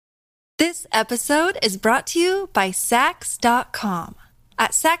This episode is brought to you by Saks.com.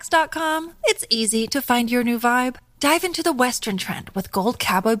 At Saks.com, it's easy to find your new vibe. Dive into the Western trend with gold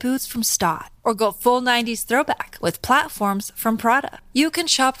cowboy boots from Staud, or go full 90s throwback with platforms from Prada. You can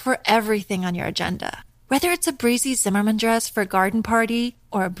shop for everything on your agenda, whether it's a breezy Zimmermann dress for a garden party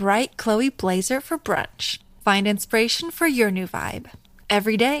or a bright Chloe blazer for brunch. Find inspiration for your new vibe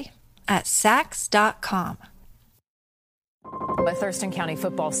every day at Saks.com. A Thurston County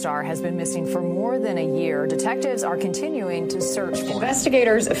football star has been missing for more than a year. Detectives are continuing to search for him.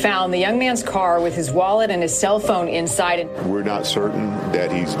 Investigators found the young man's car with his wallet and his cell phone inside. We're not certain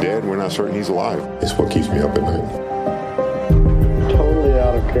that he's dead. We're not certain he's alive. It's what keeps me up at night. Totally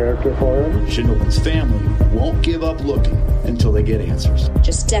out of character for him. Schindler's family won't give up looking until they get answers.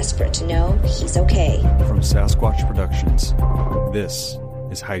 Just desperate to know he's okay. From Sasquatch Productions, this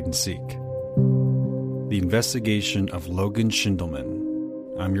is Hide and Seek, the investigation of Logan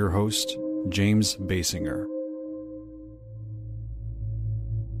Schindelman. I'm your host, James Basinger.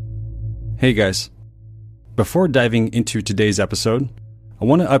 Hey guys, before diving into today's episode, I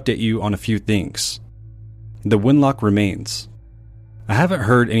want to update you on a few things. The Winlock remains. I haven't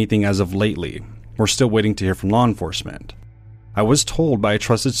heard anything as of lately. We're still waiting to hear from law enforcement. I was told by a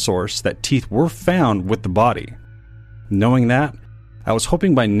trusted source that teeth were found with the body. Knowing that, I was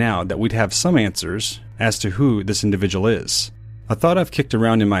hoping by now that we'd have some answers as to who this individual is. A thought I've kicked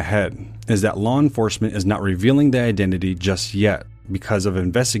around in my head is that law enforcement is not revealing the identity just yet because of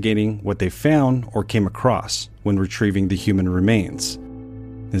investigating what they found or came across when retrieving the human remains.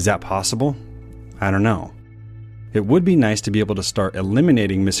 Is that possible? I don't know. It would be nice to be able to start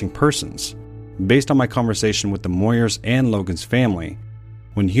eliminating missing persons. Based on my conversation with the Moyers and Logan's family,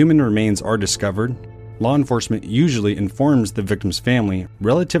 when human remains are discovered, law enforcement usually informs the victim's family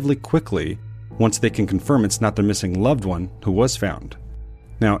relatively quickly once they can confirm it's not their missing loved one who was found.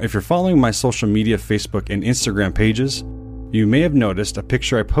 Now, if you're following my social media, Facebook and Instagram pages, you may have noticed a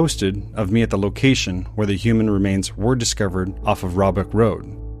picture I posted of me at the location where the human remains were discovered off of Roebuck Road.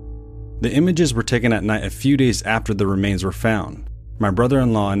 The images were taken at night a few days after the remains were found. My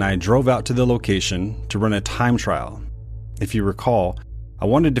brother-in-law and I drove out to the location to run a time trial. If you recall, I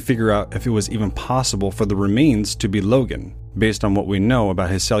wanted to figure out if it was even possible for the remains to be Logan, based on what we know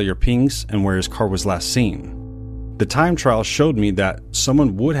about his cellular pings and where his car was last seen. The time trial showed me that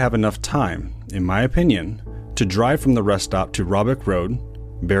someone would have enough time, in my opinion, to drive from the rest stop to Roebuck Road,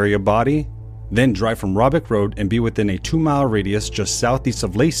 bury a body, then drive from Roebuck Road and be within a 2-mile radius just southeast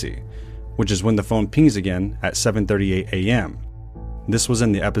of Lacey, which is when the phone pings again at 7:38 a.m. This was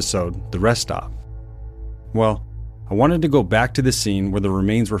in the episode The Rest Stop. Well, I wanted to go back to the scene where the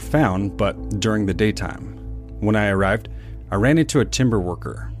remains were found, but during the daytime. When I arrived, I ran into a timber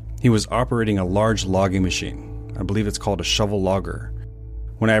worker. He was operating a large logging machine. I believe it's called a shovel logger.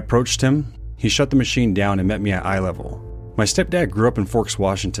 When I approached him, he shut the machine down and met me at eye level. My stepdad grew up in Forks,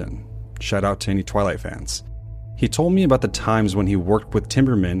 Washington. Shout out to any Twilight fans. He told me about the times when he worked with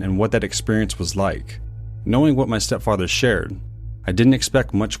timbermen and what that experience was like. Knowing what my stepfather shared, I didn't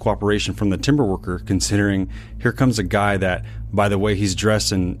expect much cooperation from the timber worker, considering here comes a guy that, by the way he's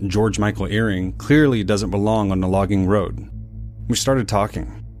dressed in George Michael earring, clearly doesn't belong on a logging road. We started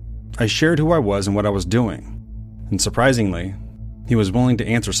talking. I shared who I was and what I was doing. And surprisingly, he was willing to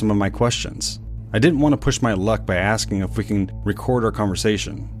answer some of my questions. I didn't want to push my luck by asking if we can record our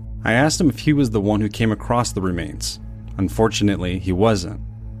conversation. I asked him if he was the one who came across the remains. Unfortunately, he wasn't.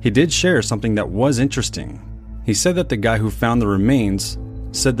 He did share something that was interesting. He said that the guy who found the remains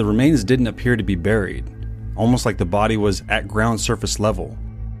said the remains didn't appear to be buried, almost like the body was at ground surface level.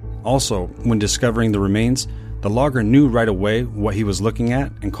 Also, when discovering the remains, the logger knew right away what he was looking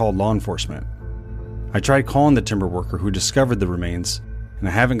at and called law enforcement. I tried calling the timber worker who discovered the remains, and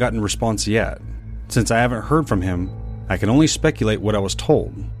I haven't gotten a response yet. Since I haven't heard from him, I can only speculate what I was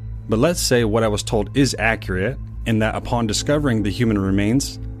told. But let's say what I was told is accurate, and that upon discovering the human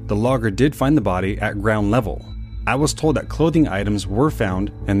remains, the logger did find the body at ground level. I was told that clothing items were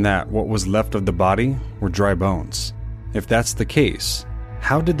found and that what was left of the body were dry bones. If that's the case,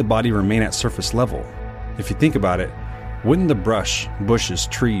 how did the body remain at surface level? If you think about it, wouldn't the brush, bushes,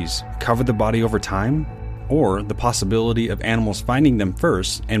 trees cover the body over time? Or the possibility of animals finding them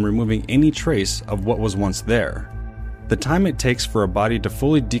first and removing any trace of what was once there? The time it takes for a body to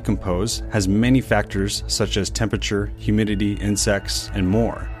fully decompose has many factors such as temperature, humidity, insects, and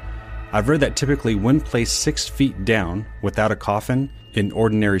more. I've read that typically when placed 6 feet down without a coffin in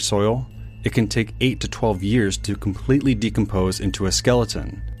ordinary soil, it can take 8 to 12 years to completely decompose into a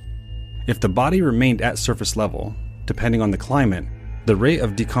skeleton. If the body remained at surface level, depending on the climate, the rate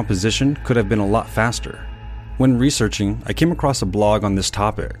of decomposition could have been a lot faster. When researching, I came across a blog on this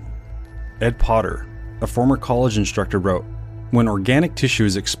topic. Ed Potter, a former college instructor, wrote, "When organic tissue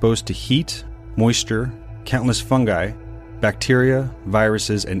is exposed to heat, moisture, countless fungi, bacteria,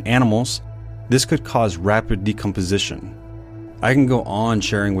 viruses, and animals, this could cause rapid decomposition." I can go on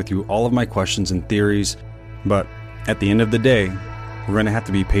sharing with you all of my questions and theories, but at the end of the day, we're going to have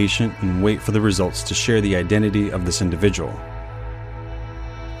to be patient and wait for the results to share the identity of this individual.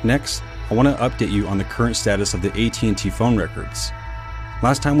 Next, I want to update you on the current status of the AT&T phone records.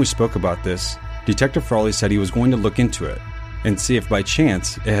 Last time we spoke about this, Detective Frawley said he was going to look into it and see if by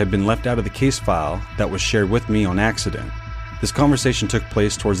chance it had been left out of the case file that was shared with me on accident. This conversation took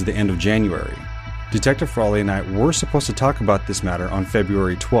place towards the end of January. Detective Frawley and I were supposed to talk about this matter on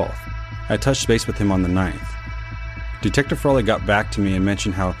February 12th. I touched base with him on the 9th. Detective Frawley got back to me and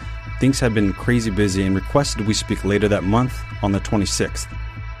mentioned how things had been crazy busy and requested we speak later that month on the 26th.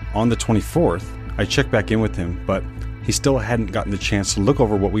 On the 24th, I checked back in with him, but he still hadn't gotten the chance to look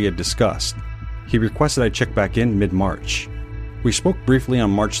over what we had discussed. He requested I check back in mid-March. We spoke briefly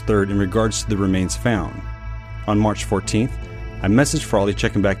on March 3rd in regards to the remains found. On March 14th, I messaged Frawley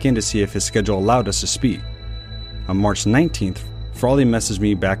checking back in to see if his schedule allowed us to speak. On March 19th, Frawley messaged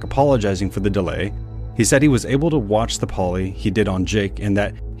me back apologizing for the delay. He said he was able to watch the poly he did on Jake and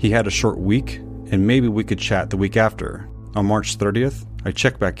that he had a short week and maybe we could chat the week after. On March 30th, I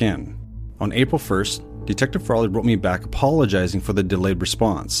checked back in. On April 1st, Detective Frawley wrote me back apologizing for the delayed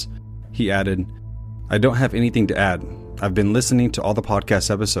response. He added, "I don't have anything to add. I've been listening to all the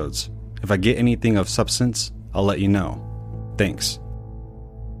podcast episodes. If I get anything of substance, I'll let you know. Thanks."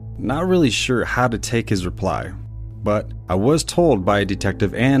 Not really sure how to take his reply, but I was told by a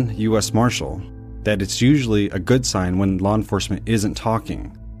detective and U.S. Marshal that it's usually a good sign when law enforcement isn't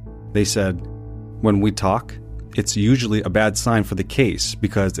talking. They said, "When we talk, it's usually a bad sign for the case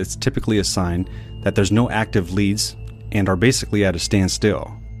because it's typically a sign that there's no active leads and are basically at a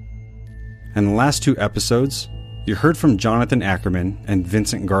standstill." In the last 2 episodes, you heard from Jonathan Ackerman and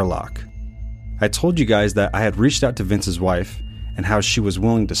Vincent Garlock. I told you guys that I had reached out to Vince's wife and how she was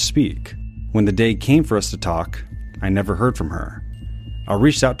willing to speak. When the day came for us to talk, I never heard from her. I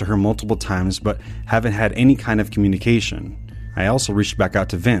reached out to her multiple times but haven't had any kind of communication. I also reached back out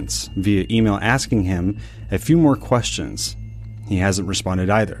to Vince via email asking him a few more questions. He hasn't responded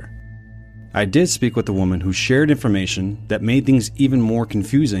either. I did speak with a woman who shared information that made things even more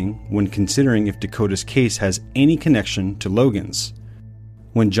confusing when considering if Dakota's case has any connection to Logan's.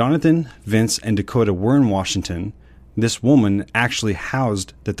 When Jonathan, Vince, and Dakota were in Washington, this woman actually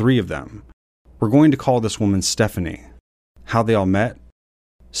housed the 3 of them. We're going to call this woman Stephanie. How they all met?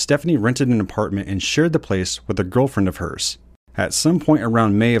 Stephanie rented an apartment and shared the place with a girlfriend of hers. At some point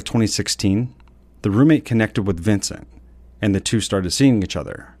around May of 2016, the roommate connected with Vincent, and the two started seeing each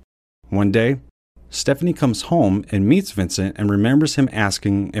other. One day, Stephanie comes home and meets Vincent and remembers him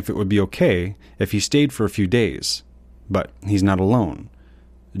asking if it would be okay if he stayed for a few days. But he's not alone.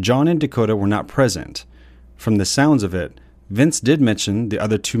 John and Dakota were not present. From the sounds of it, Vince did mention the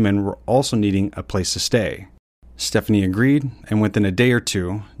other 2 men were also needing a place to stay. Stephanie agreed, and within a day or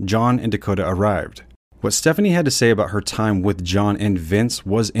 2, John and Dakota arrived. What Stephanie had to say about her time with John and Vince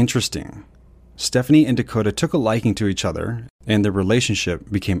was interesting. Stephanie and Dakota took a liking to each other, and their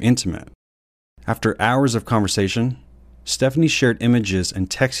relationship became intimate. After hours of conversation, Stephanie shared images and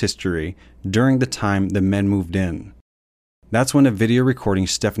text history during the time the men moved in. That's when a video recording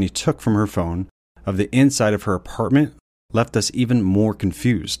Stephanie took from her phone of the inside of her apartment left us even more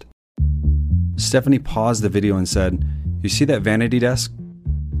confused. Stephanie paused the video and said, "You see that vanity desk?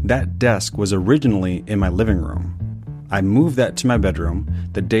 That desk was originally in my living room. I moved that to my bedroom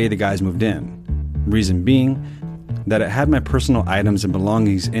the day the guys moved in. Reason being that it had my personal items and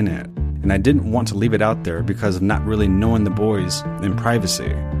belongings in it, and I didn't want to leave it out there because of not really knowing the boys in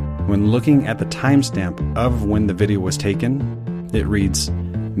privacy." When looking at the timestamp of when the video was taken, it reads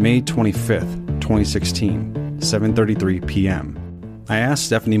May 25th, 2016, 7:33 p.m. I asked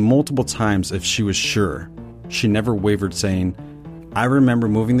Stephanie multiple times if she was sure. She never wavered, saying, "I remember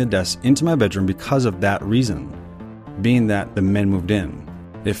moving the desk into my bedroom because of that reason, being that the men moved in."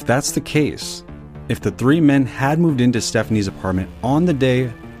 If that's the case, if the 3 men had moved into Stephanie's apartment on the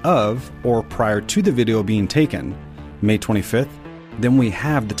day of or prior to the video being taken, May 25th, then we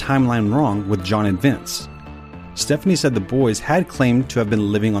have the timeline wrong with John and Vince. Stephanie said the boys had claimed to have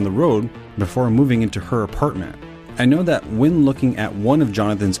been living on the road before moving into her apartment. I know that when looking at one of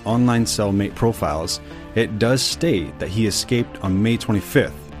Jonathan's online cellmate profiles, it does state that he escaped on May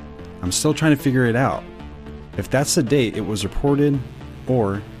 25th. I'm still trying to figure it out. If that's the date it was reported,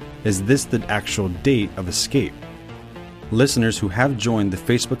 or is this the actual date of escape? Listeners who have joined the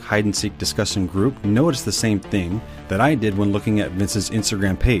Facebook Hide and Seek discussion group noticed the same thing that I did when looking at Vince's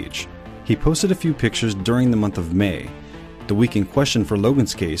Instagram page. He posted a few pictures during the month of May. The week in question for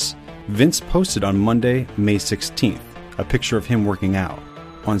Logan's case, Vince posted on Monday, May 16th, a picture of him working out.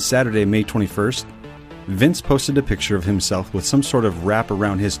 On Saturday, May 21st, Vince posted a picture of himself with some sort of wrap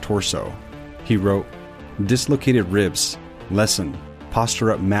around his torso. He wrote, "Dislocated ribs. Lesson.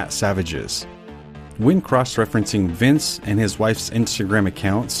 Posture up Matt Savages." When cross-referencing Vince and his wife's Instagram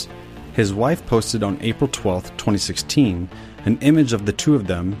accounts, his wife posted on April 12, 2016, an image of the two of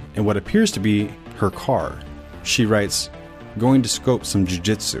them in what appears to be her car. She writes, "Going to scope some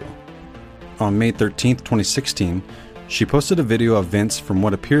jiu-jitsu." On May 13, 2016, she posted a video of Vince from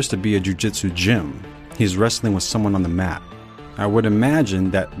what appears to be a jiu-jitsu gym. He's wrestling with someone on the mat. I would imagine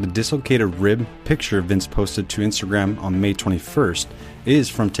that the dislocated rib picture Vince posted to Instagram on May 21st is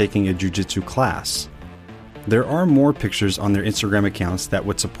from taking a jiu-jitsu class. There are more pictures on their Instagram accounts that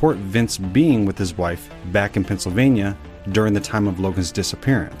would support Vince being with his wife back in Pennsylvania during the time of Logan's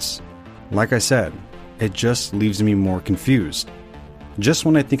disappearance. Like I said, it just leaves me more confused. Just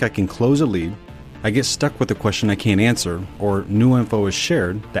when I think I can close a lead, I get stuck with a question I can't answer, or new info is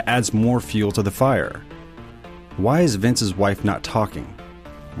shared that adds more fuel to the fire. Why is Vince's wife not talking?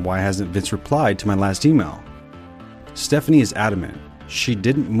 Why hasn't Vince replied to my last email? Stephanie is adamant she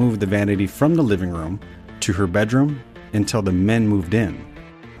didn't move the vanity from the living room to her bedroom until the men moved in.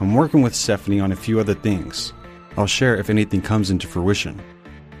 I'm working with Stephanie on a few other things. I'll share if anything comes into fruition.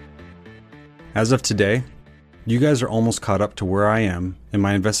 As of today, you guys are almost caught up to where I am in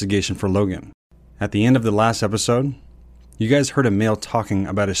my investigation for Logan. At the end of the last episode, you guys heard a male talking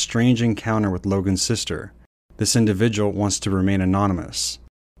about a strange encounter with Logan's sister. This individual wants to remain anonymous.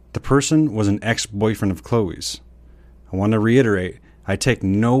 The person was an ex-boyfriend of Chloe's. I want to reiterate, I take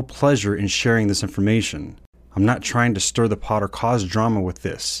no pleasure in sharing this information. I'm not trying to stir the pot or cause drama with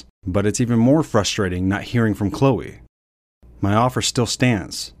this, but it's even more frustrating not hearing from Chloe. My offer still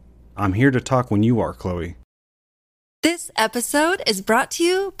stands. I'm here to talk when you are, Chloe. This episode is brought to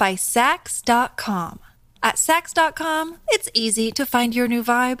you by Sax.com. At Sax.com, it's easy to find your new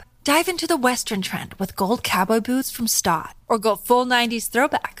vibe. Dive into the Western trend with gold cowboy boots from Stott, or go full 90s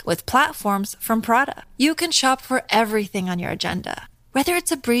throwback with platforms from Prada. You can shop for everything on your agenda, whether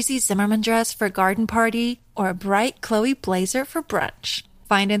it's a breezy Zimmermann dress for a garden party or a bright Chloe blazer for brunch.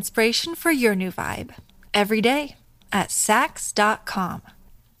 Find inspiration for your new vibe every day at Sax.com.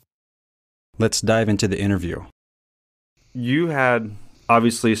 Let's dive into the interview. You had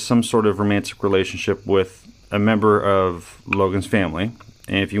obviously some sort of romantic relationship with a member of Logan's family.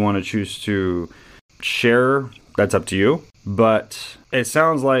 And if you want to choose to share, that's up to you. But it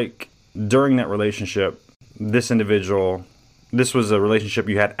sounds like during that relationship, this was a relationship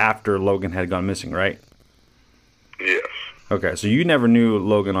you had after Logan had gone missing, right? Yes. Okay, so you never knew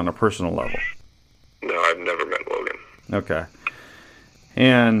Logan on a personal level? No, I've never met Logan. Okay.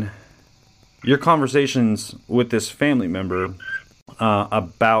 And your conversations with this family member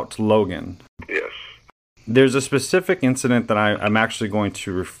about Logan. Yes. There's a specific incident that I'm actually going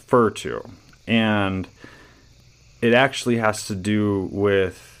to refer to, and it actually has to do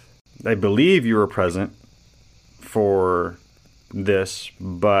with, I believe you were present for this,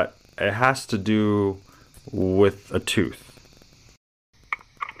 but it has to do with a tooth.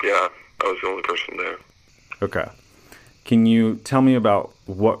 Yeah, I was the only person there. Okay. Can you tell me about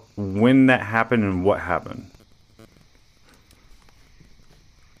when that happened and what happened?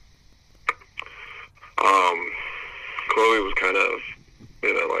 Chloe was kind of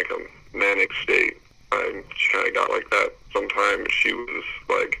in a manic state. She kind of got like that sometimes. She was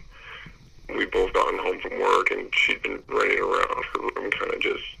like, we both gotten home from work and she'd been running around her room kind of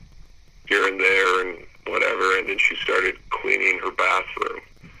just here and there and whatever, and then she started cleaning her bathroom.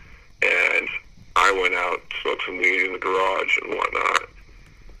 And I went out, smoked some weed in the garage and whatnot,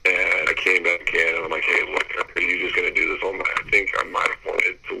 and I came back in and I'm like, hey, look, are you just going to do this all night? I think I might have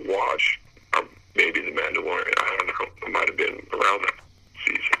wanted to watch maybe The Mandalorian. I don't know. It might have been around that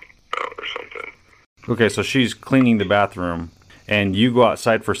season or something. Okay, so she's cleaning the bathroom, and you go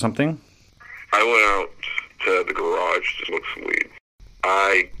outside for something? I went out to the garage to smoke some weed.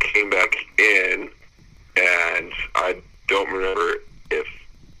 I came back in, and I don't remember if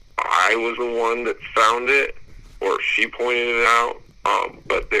I was the one that found it or if she pointed it out,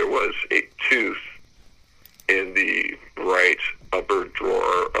 but there was a tooth in the right upper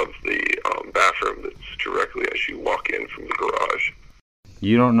drawer of the bathroom that's directly as you walk in from the garage.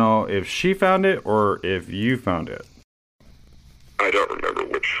 You don't know if she found it or if you found it? I don't remember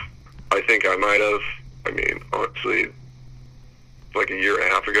which. I think I might have. I mean, honestly, like a year and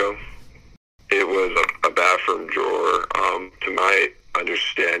a half ago. It was a bathroom drawer. To my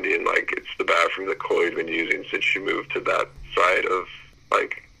understanding, like, it's the bathroom that Chloe's been using since she moved to that side of,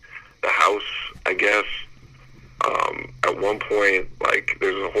 like, the house, I guess. At one point, like,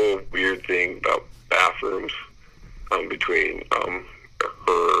 there's a whole weird thing about bathrooms between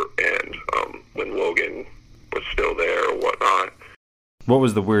her and when Logan was still there or whatnot. What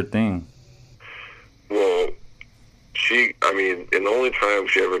was the weird thing? Well, and the only time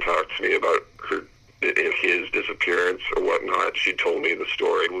she ever talked to me about his disappearance or whatnot, she told me the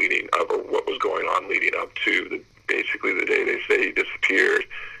story leading up, or what was going on leading up to basically the day they say he disappeared,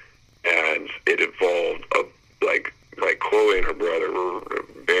 and it involved like Chloe and her brother were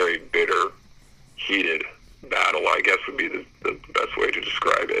a very bitter, heated battle, I guess would be the best way to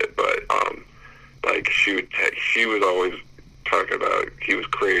describe it. But like she was always talking about he was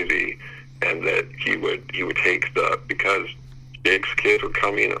crazy, and that he would take stuff because Jake's kids were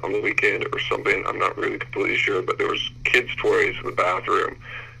coming on the weekend or something. I'm not really completely sure, but there was kids' toys in the bathroom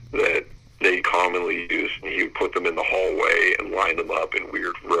that they commonly used, and he would put them in the hallway and line them up in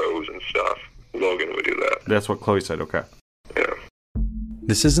weird rows and stuff. Logan would do that. That's what Chloe said, okay. Yeah.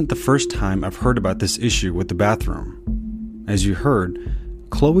 This isn't the first time I've heard about this issue with the bathroom. As you heard,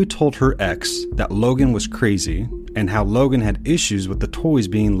 Chloe told her ex that Logan was crazy and how Logan had issues with the toys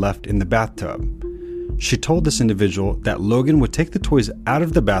being left in the bathtub. She told this individual that Logan would take the toys out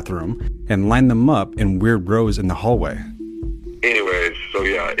of the bathroom and line them up in weird rows in the hallway. Anyways, so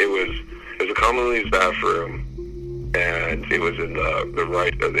yeah, it was a commonly used bathroom, and it was in the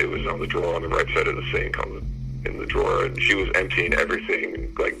right, it was on the drawer on the right side of the sink in the drawer, and she was emptying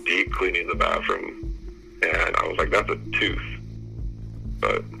everything, like deep cleaning the bathroom, and I was like, that's a tooth.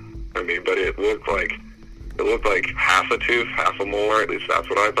 But it looked like half a tooth, half a molar, at least that's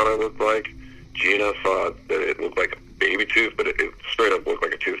what I thought it looked like. Gina thought that it looked like a baby tooth, but it straight up looked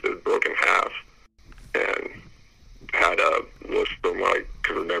like a tooth that was broken in half, and had from what I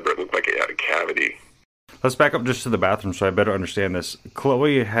could remember, it looked like it had a cavity. Let's back up just to the bathroom so I better understand this.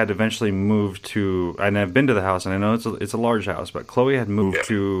 Chloe had eventually moved to, and I've been to the house, and I know it's a large house, but Chloe had moved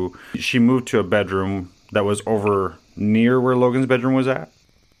she moved to a bedroom that was over near where Logan's bedroom was at?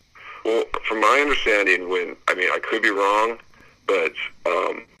 Well, from my understanding, I could be wrong, but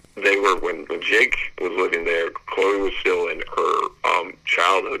they were, when Jake was living there, Chloe was still in her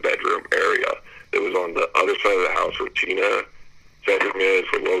childhood bedroom area. It was on the other side of the house where Gina's bedroom is,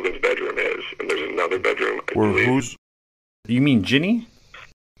 where Logan's bedroom is, and there's another bedroom, I believe. Who's? You mean Ginny?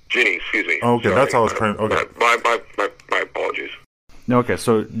 Ginny, excuse me. Oh, okay, sorry. that's how I was trying. Okay. My apologies. Okay,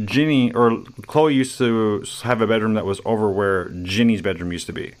 so Ginny, or Chloe used to have a bedroom that was over where Ginny's bedroom used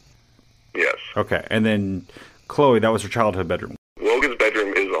to be. Yes. Okay, and then Chloe, that was her childhood bedroom. Logan's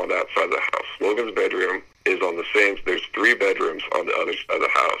bedroom is on that side of the house. Logan's bedroom is on the same, there's 3 bedrooms on the other side of the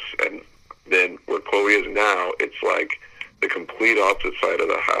house, and then where Chloe is now, it's like the complete opposite side of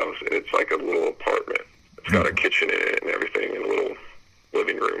the house, and it's like a little apartment. It's got a kitchen in it and everything, and a little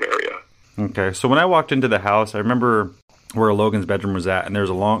living room area. Okay, so when I walked into the house, I remember where Logan's bedroom was at, and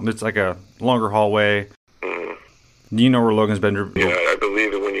it's like a longer hallway. Mm-hmm. Do you know where Logan's bedroom? Yeah, I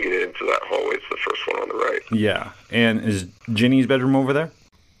believe that when you get into that hallway, it's the first one on the right. Yeah, and is Ginny's bedroom over there?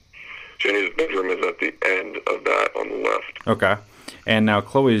 Ginny's bedroom is at the end of that on the left. Okay, and now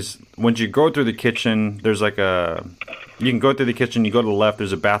Chloe's, once you go through the kitchen, there's like you can go through the kitchen, you go to the left,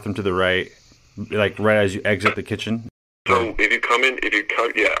 there's a bathroom to the right, like right as you exit the kitchen. So if you come,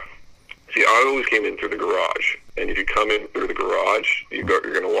 yeah. See, I always came in through the garage, and if you come in through the garage, you're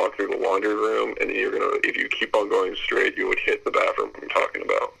going to walk through the laundry room, and then if you keep on going straight, you would hit the bathroom I'm talking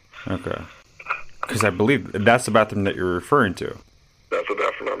about. Okay. Because I believe that's the bathroom that you're referring to. That's the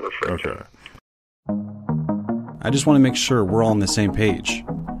bathroom I'm referring to. I just want to make sure we're all on the same page.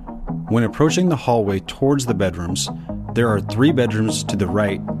 When approaching the hallway towards the bedrooms, there are 3 bedrooms to the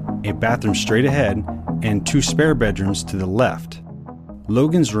right, a bathroom straight ahead, and 2 spare bedrooms to the left.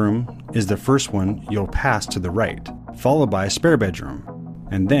 Logan's room is the first one you'll pass to the right, followed by a spare bedroom,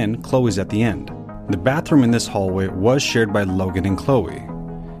 and then Chloe's at the end. The bathroom in this hallway was shared by Logan and Chloe.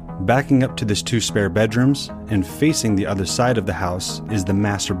 Backing up to these 2 spare bedrooms and facing the other side of the house is the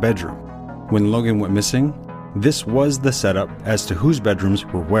master bedroom. When Logan went missing, this was the setup as to whose bedrooms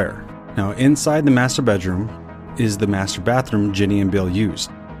were where. Now, inside the master bedroom is the master bathroom Ginny and Bill used.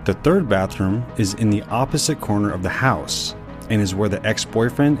 The 3rd bathroom is in the opposite corner of the house, and is where the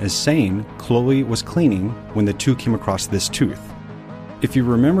ex-boyfriend is saying Chloe was cleaning when the 2 came across this tooth. If you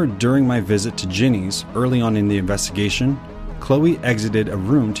remember during my visit to Ginny's early on in the investigation, Chloe exited a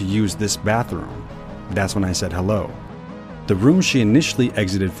room to use this bathroom. That's when I said hello. The room she initially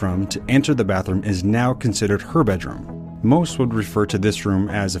exited from to enter the bathroom is now considered her bedroom. Most would refer to this room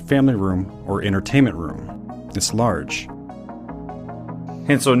as a family room or entertainment room. It's large.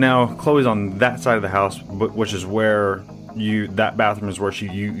 And so now Chloe's on that side of the house, which is where that bathroom is where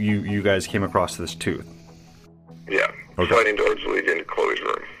you guys came across this tooth. Yeah. Okay. Sliding doors lead into Chloe's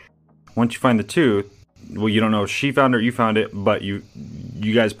room. Once you find the tooth, well, you don't know if she found it or you found it, but you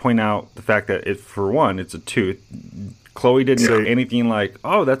guys point out the fact that for one, it's a tooth. Chloe didn't say anything like,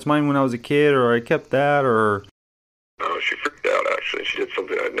 "Oh, that's mine when I was a kid," or "I kept that," or. No, she freaked out. Actually, she did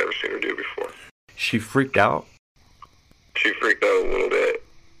something I'd never seen her do before. She freaked out. She freaked out a little bit,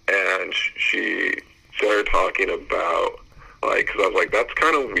 and she started talking about, like, because I was like, that's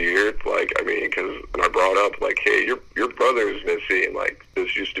kind of weird, like, I mean, because when I brought up, like, hey, your brother is missing, like,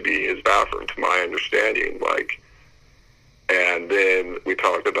 this used to be his bathroom, to my understanding, like, and then we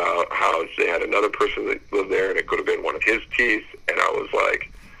talked about how they had another person that lived there, and it could have been one of his teeth, and I was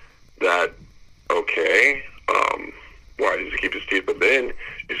like, that, okay, why does he keep his teeth? But then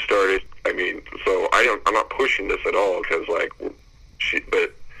she started, I mean, so I'm not pushing this at all, because, like,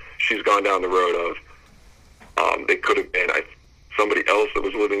 she's gone down the road of, it could have been somebody else that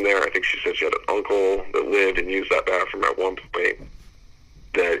was living there. I think she said she had an uncle that lived and used that bathroom at one point,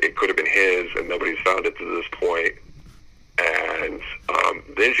 that it could have been his, and nobody's found it to this point. And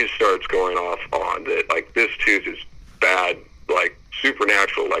then she starts going off on that, like, this tooth is bad, like,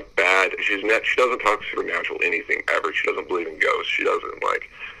 supernatural, like, bad. She doesn't talk supernatural anything ever. She doesn't believe in ghosts. She doesn't, like,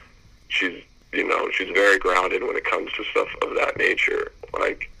 she's very grounded when it comes to stuff of that nature,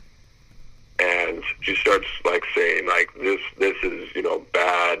 like. And she starts, like, saying, like, this is,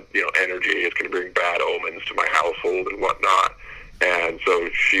 bad, energy. It's going to bring bad omens to my household and whatnot. And so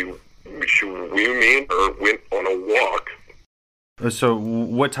me and her went on a walk. So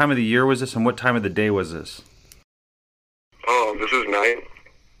what time of the year was this, and what time of the day was this? This is night,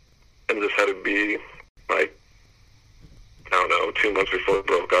 and this had to be, like, I don't know, 2 months before it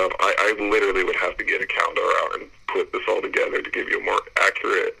broke up. I literally would have to get a calendar out and put this all together to give you a more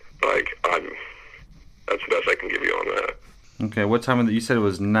accurate, like, that's the best I can give you on that. Okay, what time you said it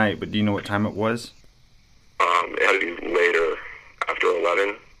was night, but do you know what time it was? It had to be later, after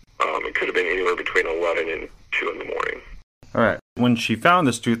 11. It could have been anywhere between 11 and 2 in the morning. All right. When she found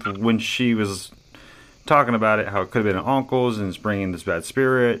this tooth, when she was talking about it, how it could have been an uncle's and it's bringing this bad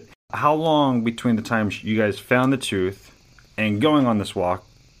spirit, how long between the time you guys found the tooth and going on this walk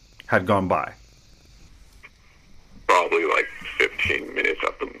had gone by? Probably like 15 minutes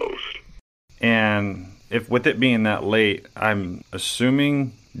at the most. And if with it being that late, I'm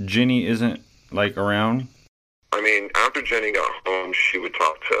assuming Jenny isn't, like, around? I mean, after Jenny got home, she would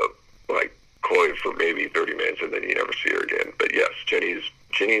talk to, like, Chloe for maybe 30 minutes, and then you never see her again. But yes, Jenny's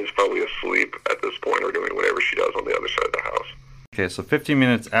probably asleep at this point or doing whatever she does on the other side of the house. Okay, so 15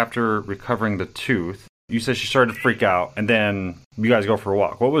 minutes after recovering the tooth, you said she started to freak out, and then you guys go for a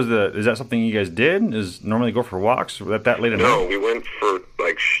walk. Is that something you guys did? Is normally go for walks at that late at night? No, we went for,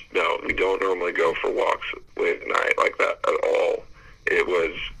 like, no, we don't normally go for walks late at night like that at all. It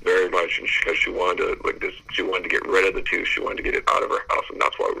was very much because she wanted to, like, she wanted to get rid of the tooth. She wanted to get it out of her house, and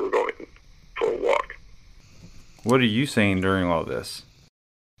that's why we were going for a walk. What are you saying during all this?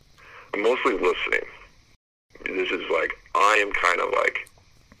 I'm mostly listening. This is like, I am kind of like,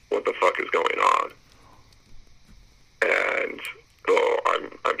 what the fuck is going on? And so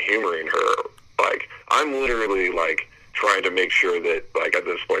I'm humoring her. Like, I'm literally, like, trying to make sure that, like, at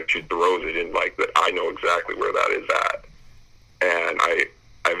this point she throws it in, like, that I know exactly where that is at. And I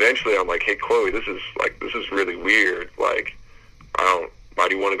eventually I'm like, hey, Chloe, this is really weird. Like, why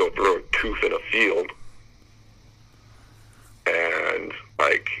do you want to go throw a tooth in a field? And,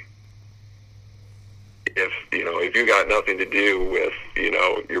 like, if you got nothing to do with,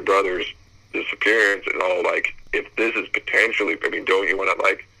 your brother's disappearance and all, like, if this is potentially, don't you want to,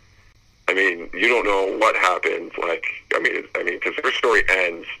 like, you don't know what happened, like, because her story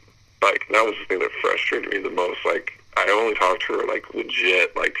ends, like, that was the thing that frustrated me the most, like, I only talked to her, like,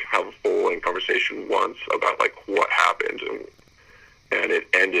 legit, like, have a full conversation once about, like, what happened, and it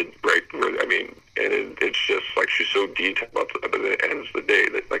ended right where, and it's just, like, she's so detailed about it, but it ends the day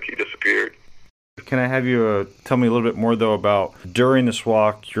that, like, he disappeared. Can I have you tell me a little bit more, though, about during this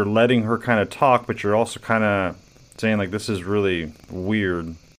walk, you're letting her kind of talk, but you're also kind of saying, like, this is really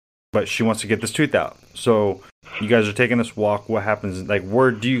weird, but she wants to get this tooth out. So you guys are taking this walk. What happens? Like,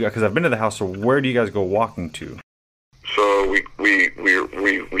 where do you guys, because I've been to the house, so where do you guys go walking to? So we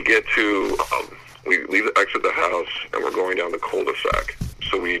get to, we leave the exit of the house, and we're going down the cul-de-sac.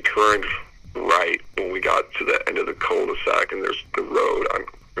 So we turned right when we got to the end of the cul-de-sac, and there's the road, I don't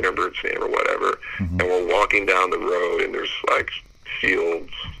remember its name or whatever, and we're walking down the road, and there's, like,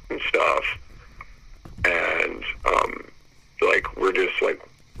 fields and stuff, and, like, we're just, like,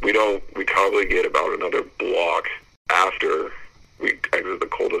 we probably get about another block after we exit the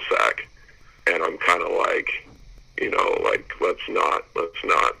cul-de-sac, and I'm kind of like,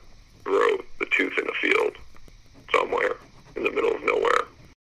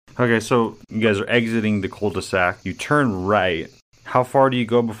 Okay, so you guys are exiting the cul-de-sac. You turn right. How far do you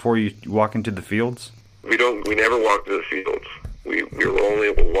go before you walk into the fields? We never walked to the fields. We were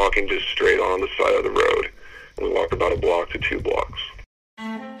only walking just straight on the side of the road. We walked about a block to 2 blocks.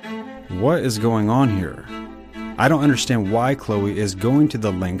 What is going on here? I don't understand why Chloe is going to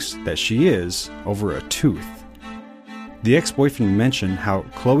the lengths that she is over a tooth. The ex-boyfriend mentioned how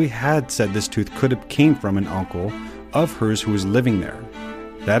Chloe had said this tooth could have came from an uncle of hers who was living there.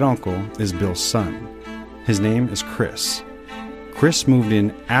 That uncle is Bill's son. His name is Chris. Chris moved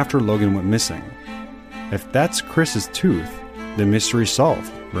in after Logan went missing. If that's Chris's tooth, the mystery's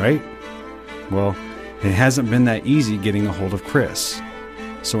solved, right? Well, it hasn't been that easy getting a hold of Chris.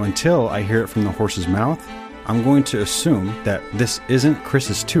 So until I hear it from the horse's mouth, I'm going to assume that this isn't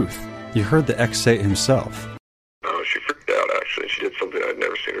Chris's tooth. You heard the ex say it himself. Oh, she freaked out, actually. She did something I'd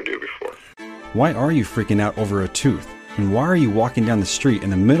never seen her do before. Why are you freaking out over a tooth? And why are you walking down the street in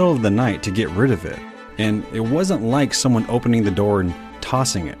the middle of the night to get rid of it? And it wasn't like someone opening the door and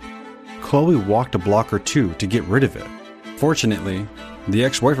tossing it. Chloe walked a block or 2 to get rid of it. Fortunately, the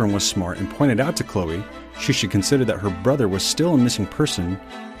ex-boyfriend was smart and pointed out to Chloe she should consider that her brother was still a missing person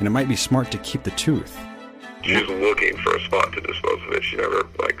and it might be smart to keep the tooth. She was looking for a spot to dispose of it. She never,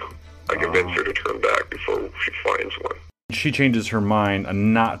 I convinced her to turn back before she finds one. She changes her mind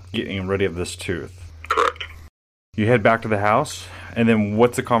on not getting rid of this tooth. Correct. You head back to the house, and then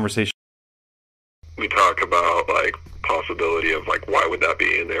what's the conversation? We talk about, possibility of, why would that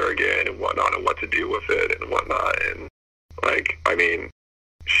be in there again and whatnot and what to do with it and whatnot. And,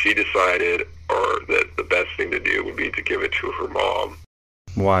 she decided that the best thing to do would be to give it to her mom.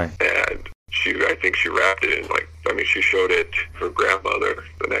 Why? And I think she wrapped it in, she showed it to her grandmother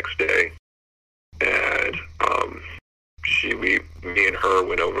the next day. And, me and her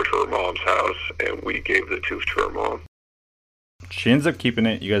went over to her mom's house and we gave the tooth to her mom. She ends up keeping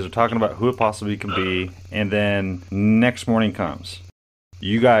it. You guys are talking about who it possibly can be. And then next morning comes.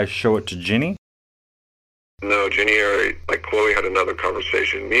 You guys show it to Jenny? No, Jenny already, Chloe had another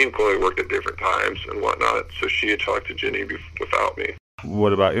conversation. Me and Chloe worked at different times and whatnot, so she had talked to Jenny without me.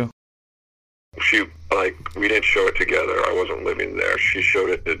 What about you? She, we didn't show it together. I wasn't living there. She showed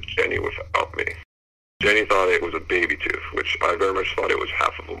it to Jenny without me. Jenny thought it was a baby tooth, which I very much thought it was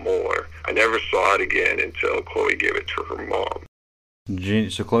half of a molar. I never saw it again until Chloe gave it to her mom.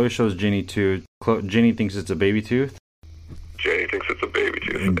 So Chloe shows Jenny tooth. Jenny thinks it's a baby tooth? Jenny thinks it's a baby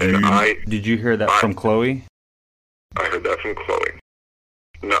tooth. And did you hear that from Chloe? I heard that from Chloe.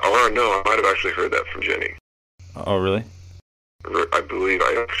 No, I might have actually heard that from Jenny. Oh, really? I believe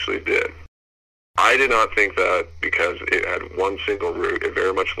I actually did. I did not think that because it had one single root. It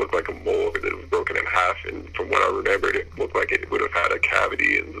very much looked like a molar that was broken in half, and from what I remembered, it looked like it would have had a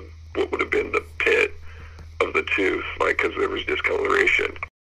cavity in what would have been the pit of the tooth, because there was discoloration.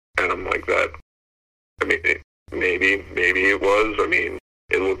 And I'm like, that, maybe it was.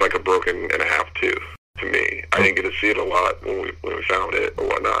 It looked like a broken and a half tooth to me. I didn't get to see it a lot when we found it or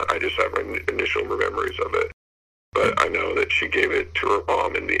whatnot. I just have initial memories of it. But I know that she gave it to her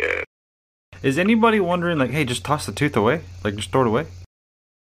mom in the end. Is anybody wondering, hey, just toss the tooth away? Just throw it away?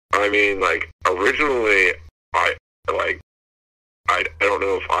 Originally, I don't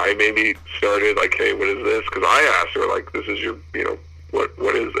know if I maybe started, hey, what is this? Because I asked her, this is your,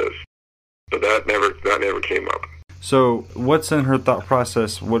 what is this? But that never came up. So, what's in her thought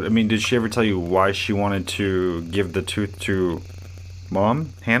process? Did she ever tell you why she wanted to give the tooth to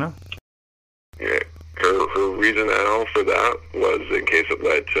Mom, Hannah? Yeah. Her reason for that was in case it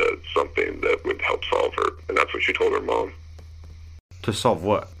led to something that would help solve her, and that's what she told her mom. To solve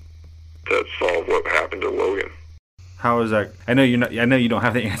what? To solve what happened to Logan. How is that? I know you don't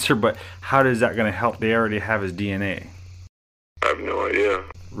have the answer, but how is that going to help? They already have his DNA. I have no idea.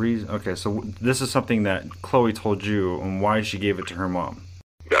 Okay, so this is something that Chloe told you, and why she gave it to her mom.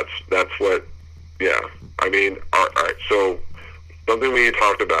 That's what. Yeah, all right. So. Something we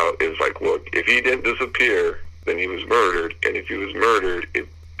talked about is look, if he didn't disappear, then he was murdered, and if he was murdered, it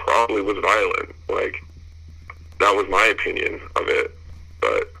probably was violent. That was my opinion of it,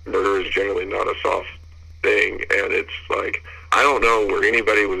 but murder is generally not a soft thing, and it's I don't know where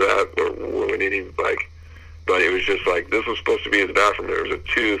anybody was at, or when but it was just this was supposed to be his bathroom. There was a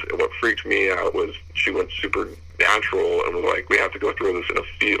tooth, and what freaked me out was she went super natural and was we have to go throw this in a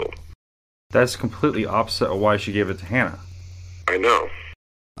field. That's completely opposite of why she gave it to Hannah. I know.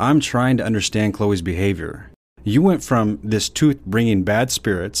 I'm trying to understand Chloe's behavior. You went from this tooth bringing bad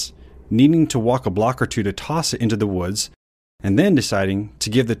spirits, needing to walk a block or 2 to toss it into the woods, and then deciding to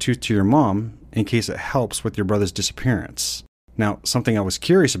give the tooth to your mom in case it helps with your brother's disappearance. Now, something I was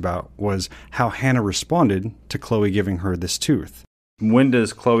curious about was how Hannah responded to Chloe giving her this tooth. When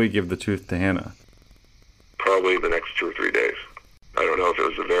does Chloe give the tooth to Hannah? Probably the next 2 or 3 days. I don't know if it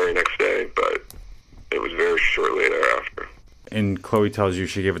was the very next day, but it was very shortly thereafter. And Chloe tells you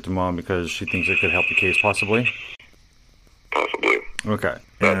she gave it to Mom because she thinks it could help the case, possibly? Possibly. Okay.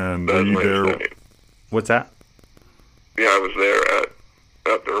 And were you there? What's that? Yeah, I was there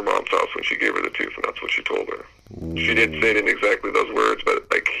at her mom's house when she gave her the tooth, and that's what she told her. She didn't say it in exactly those words, but,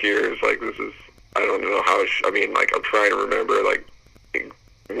 like, here's, like, this is, I don't know how, I'm trying to remember, like,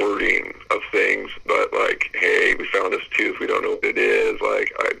 wording of things, but, like, hey, we found this tooth, we don't know what it is,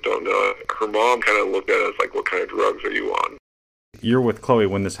 like, I don't know. Her mom kind of looked at us like, what kind of drugs are you on? You're with Chloe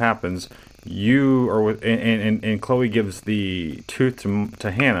when this happens. You are with, and Chloe gives the tooth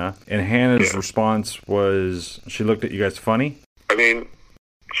to Hannah, and Hannah's response was, she looked at you guys funny? I mean,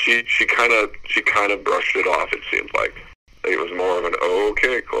 she kind of brushed it off, it seemed like. It was more of an,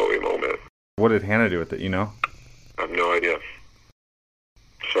 okay, Chloe moment. What did Hannah do with it, you know? I have no idea.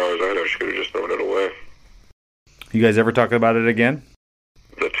 As far as I know, she could have just thrown it away. You guys ever talk about it again?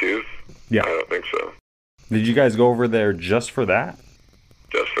 The tooth? Yeah. I don't think so. Did you guys go over there just for that?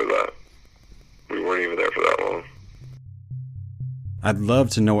 Just for that. We weren't even there for that long. I'd love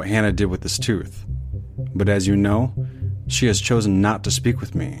to know what Hannah did with this tooth. But as you know, she has chosen not to speak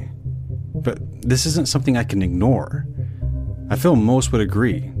with me. But this isn't something I can ignore. I feel most would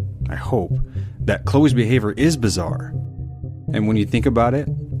agree, I hope, that Chloe's behavior is bizarre. And when you think about it,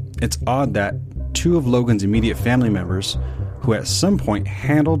 it's odd that 2 of Logan's immediate family members, who at some point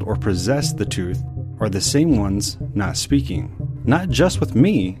handled or possessed the tooth, are the same ones not speaking. Not just with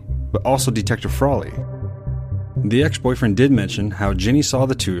me, but also Detective Frawley. The ex-boyfriend did mention how Jenny saw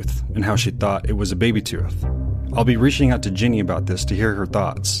the tooth and how she thought it was a baby tooth. I'll be reaching out to Jenny about this to hear her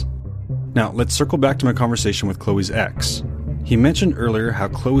thoughts. Now, let's circle back to my conversation with Chloe's ex. He mentioned earlier how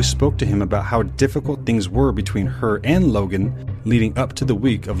Chloe spoke to him about how difficult things were between her and Logan leading up to the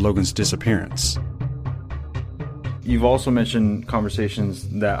week of Logan's disappearance. You've also mentioned conversations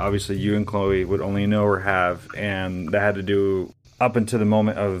that obviously you and Chloe would only know or have, and that had to do up until the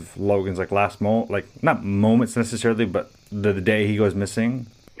moment of Logan's last moment, not moments necessarily, but the day he goes missing.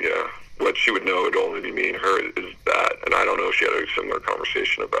 Yeah, what she would know would only be me and her is that, and I don't know if she had a similar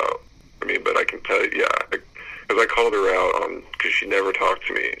conversation about. But I can tell you, yeah, because I called her out because she never talked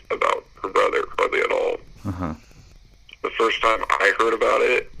to me about her brother hardly at all. Uh-huh. The first time I heard about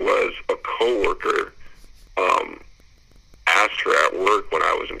it was a coworker asked her at work when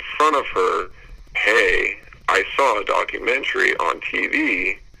I was in front of her, hey, I saw a documentary on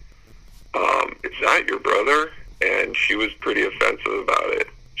TV. Is that your brother? And she was pretty offensive about it.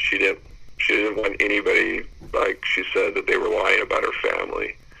 She didn't want anybody, she said that they were lying about her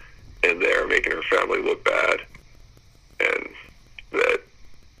family, and they're making her family look bad. And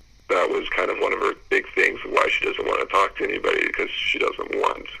that was kind of one of her big things of why she doesn't want to talk to anybody, because she doesn't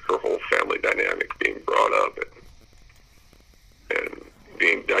want her whole family dynamic being brought up and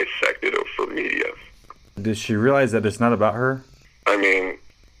being dissected for media. Does she realize that it's not about her? I mean,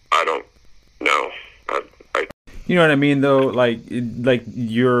 I don't know. You know what I mean, though?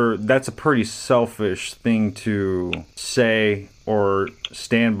 That's a pretty selfish thing to say or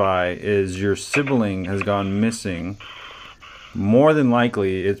stand by, is your sibling has gone missing. More than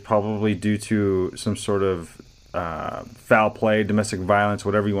likely, it's probably due to some sort of foul play, domestic violence,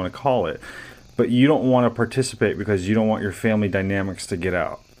 whatever you want to call it. But you don't want to participate because you don't want your family dynamics to get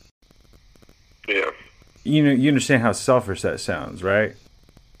out. Yeah. You understand how selfish that sounds, right?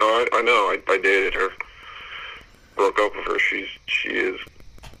 Oh, I know. I dated her. Broke up with her. She is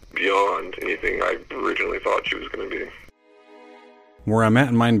beyond anything I originally thought she was going to be. Where I'm at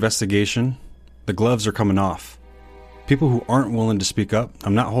in my investigation, the gloves are coming off. People who aren't willing to speak up,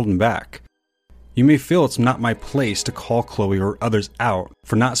 I'm not holding back. You may feel it's not my place to call Chloe or others out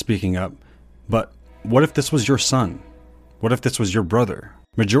for not speaking up, but what if this was your son? What if this was your brother?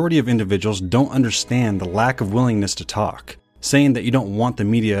 Majority of individuals don't understand the lack of willingness to talk. Saying that you don't want the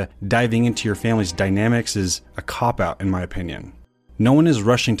media diving into your family's dynamics is a cop-out, in my opinion. No one is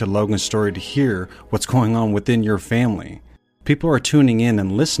rushing to Logan's story to hear what's going on within your family. People are tuning in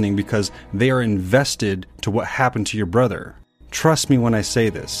and listening because they are invested to what happened to your brother. Trust me when I say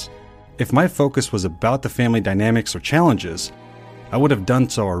this. If my focus was about the family dynamics or challenges, I would have done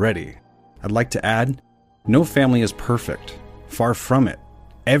so already. I'd like to add, no family is perfect. Far from it.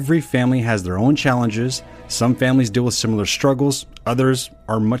 Every family has their own challenges. Some families deal with similar struggles, others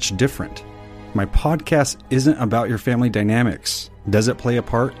are much different. My podcast isn't about your family dynamics. Does it play a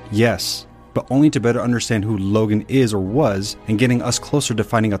part? Yes, but only to better understand who Logan is or was and getting us closer to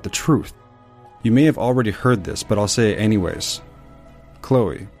finding out the truth. You may have already heard this, but I'll say it anyways.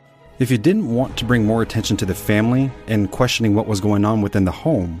 Chloe, If you didn't want to bring more attention to the family and questioning what was going on within the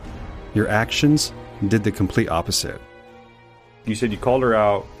home, your actions did the complete opposite. You said you called her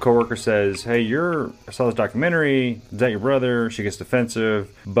out. Coworker says, hey, I saw this documentary. Is that your brother? She gets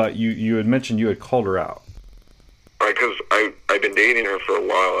defensive. But you had mentioned you had called her out. Right, because I've been dating her for a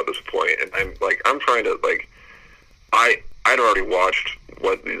while at this point, and I'm trying to, I'd already watched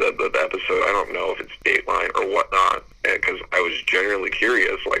the episode. I don't know if it's Dateline or whatnot, because I was genuinely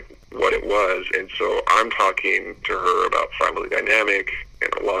curious, what it was. And so I'm talking to her about family dynamic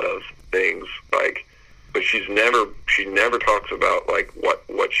and a lot of things, but she never talks about,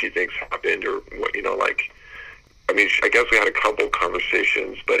 what she thinks happened or what, I guess we had a couple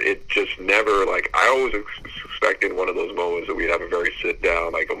conversations, but it just never, I always expected one of those moments that we'd have a very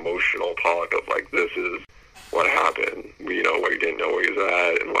sit-down, emotional talk of, this is what happened, where you didn't know where he was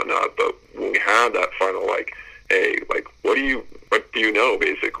at and whatnot. But when we had that final, hey, what do you know,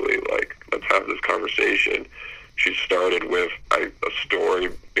 basically, let's have this conversation, she started with a story,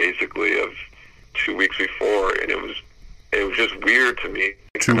 basically, of 2 weeks before, and it was just weird to me.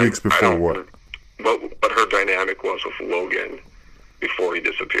 2 weeks before what? But her dynamic was with Logan before he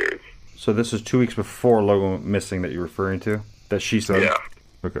disappeared. So this is 2 weeks before Logan went missing that you're referring to? That she said? Yeah.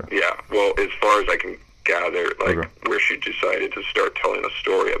 Okay. Yeah. Well, as far as I can gather, okay, where she decided to start telling a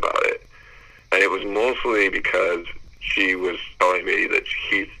story about it. And it was mostly because she was telling me that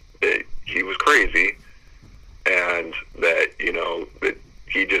he was crazy and that, that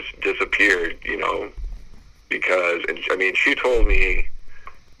he just disappeared, because, she told me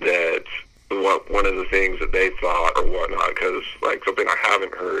that one of the things that they thought or whatnot, because something I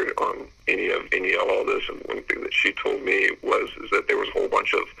haven't heard on any of all this, and one thing that she told me is that there was a whole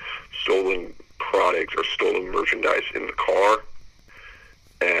bunch of stolen products or stolen merchandise in the car,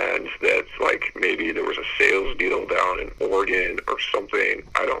 and that maybe there was a sales deal down in Oregon or something.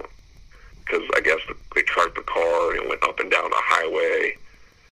 Because I guess they tracked the car and it went up and down the highway.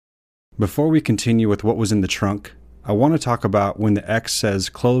 Before we continue with what was in the trunk, I want to talk about when the ex says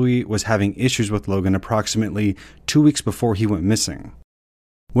Chloe was having issues with Logan approximately 2 weeks before he went missing.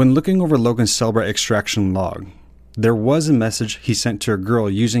 When looking over Logan's Cellbrite extraction log, there was a message he sent to a girl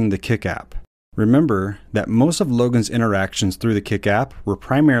using the Kik app. Remember that most of Logan's interactions through the Kik app were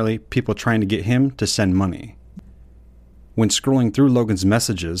primarily people trying to get him to send money. When scrolling through Logan's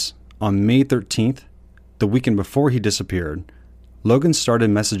messages, on May 13th, the weekend before he disappeared, Logan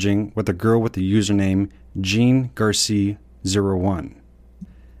started messaging with a girl with the username Jean Garcia 01.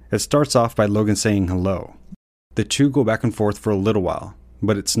 It starts off by Logan saying hello. The two go back and forth for a little while,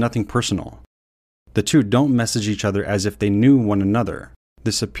 but it's nothing personal. The two don't message each other as if they knew one another.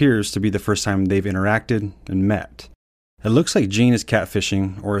 This appears to be the first time they've interacted and met. It looks like Jean is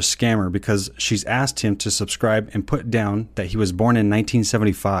catfishing or a scammer because she's asked him to subscribe and put down that he was born in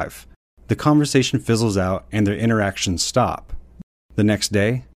 1975. The conversation fizzles out and their interactions stop. The next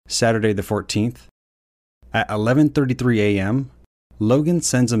day, Saturday the 14th, at 11:33 a.m., Logan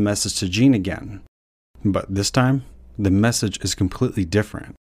sends a message to Jean again. But this time, the message is completely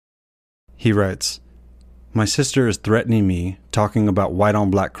different. He writes, "My sister is threatening me, talking about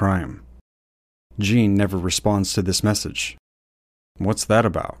white-on-black crime." Jean never responds to this message. What's that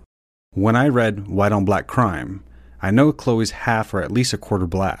about? When I read white-on-black crime, I know Chloe's half or at least a quarter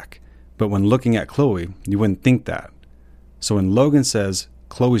black, but when looking at Chloe, you wouldn't think that. So when Logan says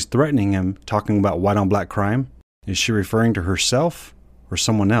Chloe's threatening him, talking about white-on-black crime, is she referring to herself or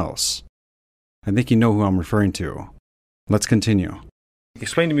someone else? I think you know who I'm referring to. Let's continue.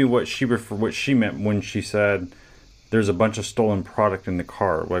 Explain to me what she meant when she said there's a bunch of stolen product in the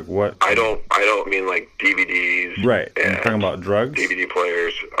car. What? I don't mean DVDs. Right. You're talking about drugs? DVD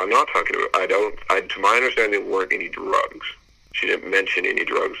players. I'm not talking about. To my understanding, there weren't any drugs. She didn't mention any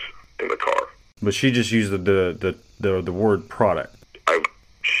drugs in the car. But she just used the word product.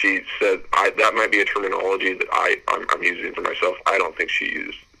 She said that might be a terminology that I'm using for myself. I don't think she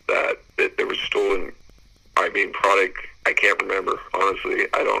used that there was stolen. Product. I can't remember, honestly.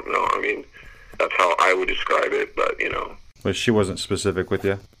 I don't know. That's how I would describe it, but, But she wasn't specific with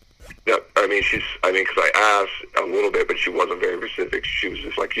you? Yeah, because I asked a little bit, but she wasn't very specific. She was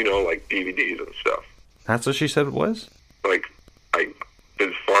just DVDs and stuff. That's what she said it was?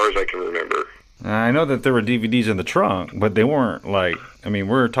 As far as I can remember. I know that there were DVDs in the trunk, but they weren't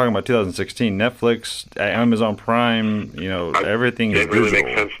we're talking about 2016, Netflix, Amazon Prime, everything is visual. It didn't really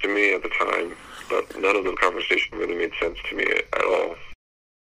make sense to me at the time. But none of the conversation really made sense to me at all.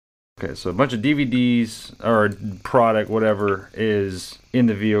 Okay, so a bunch of DVDs or product, whatever, is in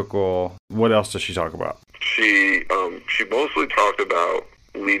the vehicle. What else does she talk about? She mostly talked about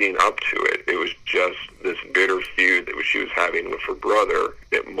leading up to it. It was was just this bitter feud that she was having with her brother.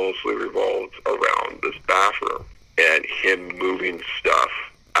 It mostly revolved around this bathroom and him moving stuff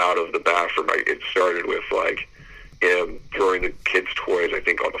out of the bathroom. Like, it started with like him throwing the kids' toys, I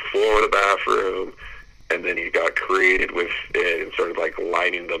think, on the floor of the bathroom, and then he got creative with it and started like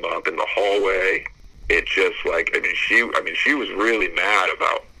lining them up in the hallway. It just like, she was really mad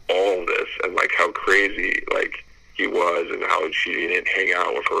about all this and like how crazy like he was and how she didn't hang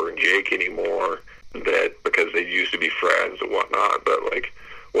out with her and Jake anymore, that because they used to be friends and whatnot. But like,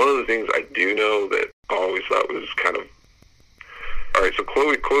 one of the things I do know that I always thought was kind of, all right, so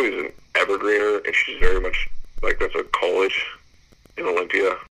Chloe's an Evergreener, and she's very much like, that's a college in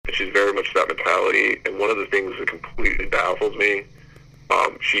Olympia, and she's very much that mentality. And one of the things that completely baffles me,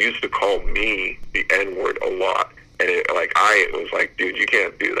 she used to call me the N-word a lot, and I was like, dude, you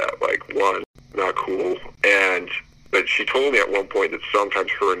can't do that. Like, one, not cool, but she told me at one point that sometimes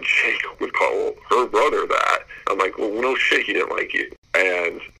her and Jake would call her brother that. I'm like, well, no shit, he didn't like you.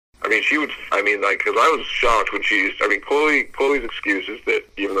 And because I was shocked when Chloe's excuse is that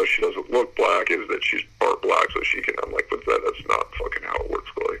even though she doesn't look black, is that she's part black, so she can, I'm like, but that's not fucking how it works,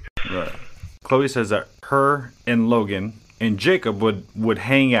 Chloe. Right. Chloe says that her and Logan and Jacob would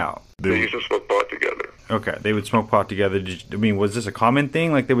hang out. They used to smoke pot together. Okay, they would smoke pot together. Was this a common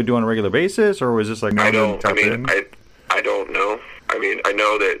thing, like they would do on a regular basis, or was this like... I don't know. I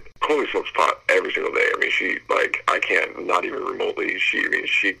know that Chloe smokes pot every single day. She, like, I can't, not even remotely,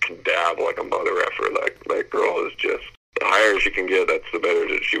 she can dab like a mother effer. That girl is just, the higher she can get, that's the better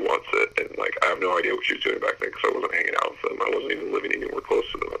that she wants it. And, like, I have no idea what she was doing back then because I wasn't hanging out with them. I wasn't even living anywhere close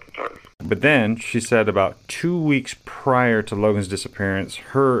to them at the time. But then, she said about 2 weeks prior to Logan's disappearance,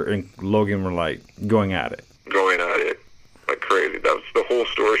 her and Logan were, like, going at it. Going at it like crazy. That was the whole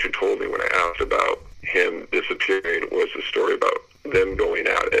story she told me when I asked about him disappearing, was the story about them going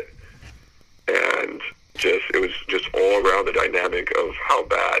at it. And it was just all around the dynamic of how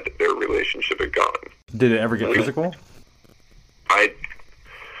bad their relationship had gotten. Did it ever get physical?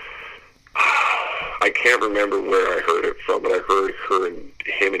 I can't remember where I heard it from, but I heard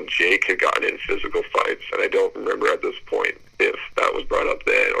him and Jake had gotten in physical fights, and I don't remember at this point if that was brought up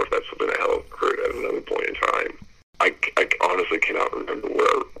then or if that's something I heard at another point in time. I honestly cannot remember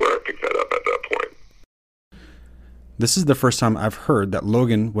where I picked that up at that point. This is the first time I've heard that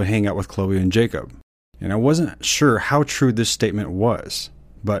Logan would hang out with Chloe and Jacob, and I wasn't sure how true this statement was,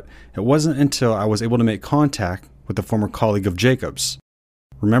 but it wasn't until I was able to make contact with a former colleague of Jacob's.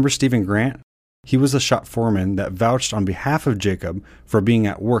 Remember Stephen Grant? He was the shop foreman that vouched on behalf of Jacob for being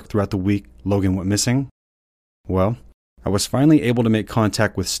at work throughout the week Logan went missing. Well, I was finally able to make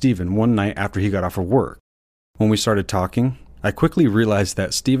contact with Stephen one night after he got off of work. When we started talking, I quickly realized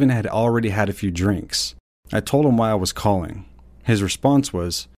that Stephen had already had a few drinks. I told him why I was calling. His response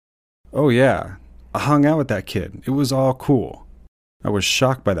was, "Oh yeah, I hung out with that kid. It was all cool." I was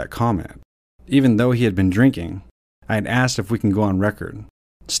shocked by that comment. Even though he had been drinking, I had asked if we can go on record.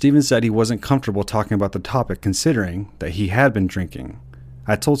 Stephen said he wasn't comfortable talking about the topic considering that he had been drinking.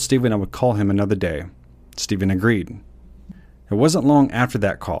 I told Stephen I would call him another day. Stephen agreed. It wasn't long after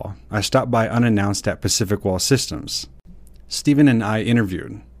that call, I stopped by unannounced at Pacific Wall Systems. Stephen and I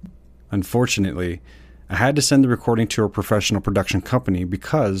interviewed. Unfortunately, I had to send the recording to a professional production company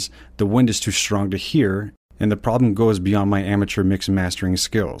because the wind is too strong to hear and the problem goes beyond my amateur mix mastering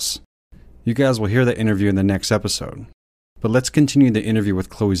skills. You guys will hear that interview in the next episode. But let's continue the interview with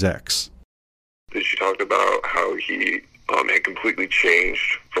Chloe's ex. She talked about how he had completely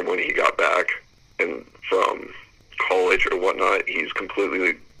changed from when he got back and from college or whatnot. He's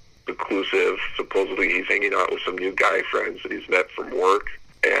completely reclusive. Supposedly he's hanging out with some new guy friends that he's met from work,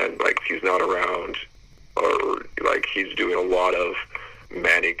 and like he's not around, or like he's doing a lot of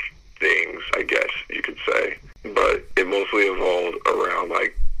manic things, I guess you could say. But it mostly evolved around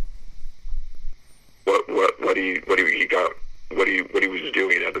like what he was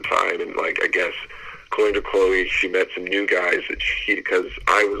doing at the time. And like, I guess according to Chloe, she met some new guys that because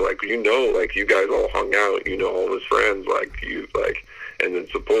I was like, like you guys all hung out, all his friends, and then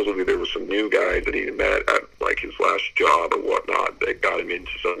supposedly there were some new guys that he met at like his last job or whatnot that got him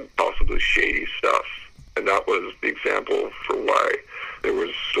into some possibly shady stuff. And that was the example for why there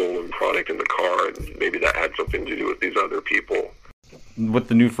was stolen product in the car, and maybe that had something to do with these other people. With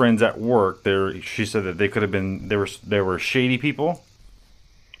the new friends at work, she said that they could have been, they were shady people?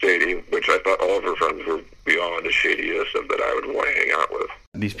 Shady, which I thought all of her friends were beyond the shadiest of that I would want to hang out with.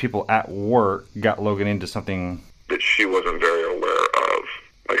 These people at work got Logan into something that she wasn't very aware of.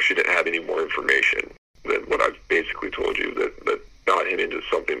 Like, she didn't have any more information than what I've basically told you that got him into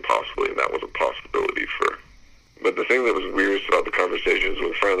something possibly, and that was a possibility for. But the thing that was weirdest about the conversations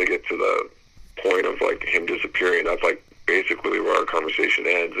was finally get to point of like him disappearing, that's like basically where our conversation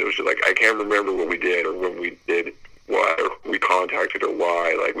ends. It was just like, I can't remember what we did or when we did why, or we contacted her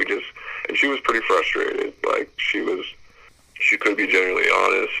why. Like we just, and she was pretty frustrated. Like she could be genuinely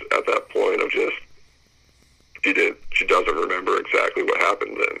honest at that point of just, she doesn't remember exactly what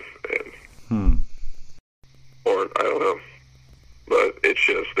happened then. Or I don't know. But it's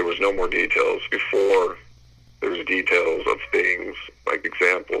just, there was no more details. Before, there was details of things, like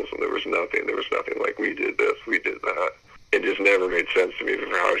examples, and there was nothing like, we did this, we did that. It just never made sense to me for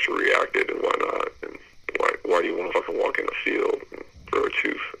how she reacted and why not. And why do you want to fucking walk in a field and throw a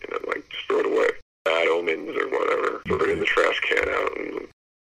tooth, like, just throw it away. Bad omens or whatever. Throw it in the trash can out.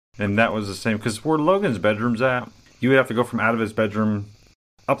 And that was the same, because where Logan's bedroom's at, you would have to go from out of his bedroom,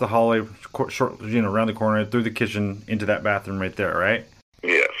 up the hallway, around the corner, through the kitchen, into that bathroom right there, right?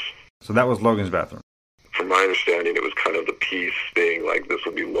 Yes. So that was Logan's bathroom. From my understanding, it was kind of the peace thing, like this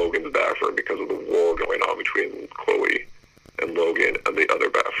would be Logan's bathroom because of the war going on between Chloe and Logan and the other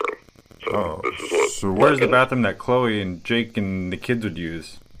bathroom. So this is what. So where's the bathroom that Chloe and Jake and the kids would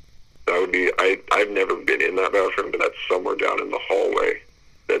use? That would be. I've never been in that bathroom, but that's somewhere down in the hallway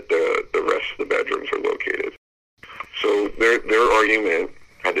that the rest of the bedrooms are located. So their argument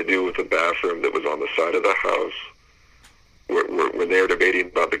had to do with the bathroom that was on the side of the house when they were debating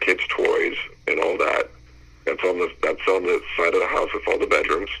about the kids' toys and all that. That's on the side of the house with all the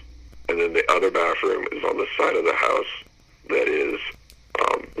bedrooms, and then the other bathroom is on the side of the house that is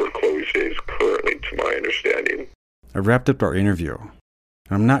where Chloe stays currently, to my understanding. I wrapped up our interview, and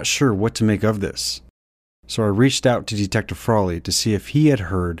I'm not sure what to make of this. So I reached out to Detective Frawley to see if he had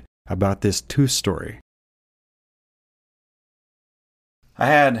heard about this tooth story. I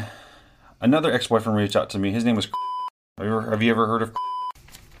had another ex-boyfriend reach out to me. His name was Have you ever heard of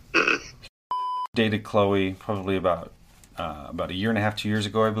Dated Chloe probably about a year and a half, 2 years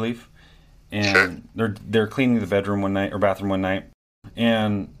ago, I believe. And they're cleaning the bedroom one night, or bathroom one night,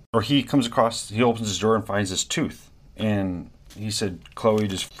 or he opens his door and finds this tooth. And he said Chloe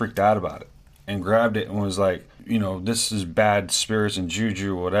just freaked out about it and grabbed it and was like, this is bad spirits and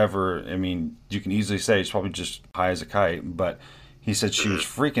juju, whatever. I mean, you can easily say it's probably just high as a kite, but he said she was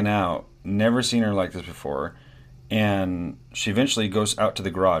freaking out, never seen her like this before. And she eventually goes out to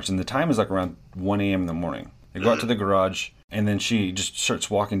the garage, and the time is like around 1 a.m. in the morning. They go out to the garage, and then she just starts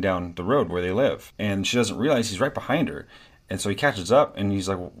walking down the road where they live. And she doesn't realize he's right behind her. And so he catches up, and he's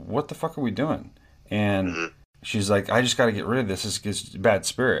like, what the fuck are we doing? And she's like, I just got to get rid of this. This is bad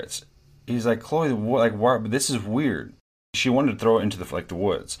spirits. He's like, Chloe, why? This is weird. She wanted to throw it into the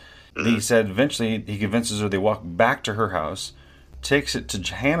woods. He said eventually he convinces her, they walk back to her house, takes it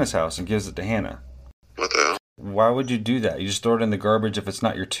to Hannah's house, and gives it to Hannah. What the hell? Why would you do that? You just throw it in the garbage if it's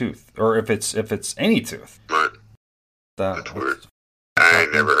not your tooth, or if it's any tooth. Right. That's weird. I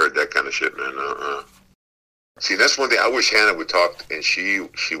ain't never heard that kind of shit, man. See, that's one thing. I wish Hannah would talk, and she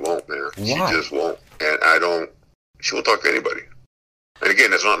won't, man. Why? She just won't, and she won't talk to anybody. And again,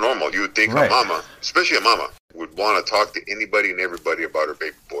 that's not normal. You would think a mama, especially a mama, would want to talk to anybody and everybody about her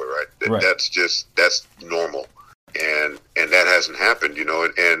baby boy, right? That's normal, and that hasn't happened,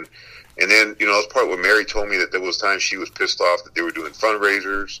 And then, that's part where Mary told me that there was times she was pissed off that they were doing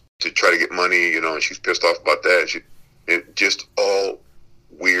fundraisers to try to get money, and she's pissed off about that. It just all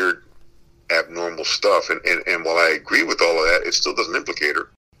weird, abnormal stuff. And while I agree with all of that, it still doesn't implicate her.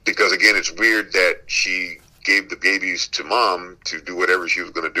 Because, again, it's weird that she gave the babies to mom to do whatever she was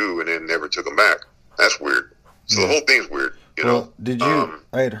going to do and then never took them back. That's weird. So the whole thing's weird, Well, did you...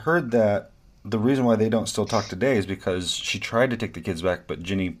 I had heard that the reason why they don't still talk today is because she tried to take the kids back, but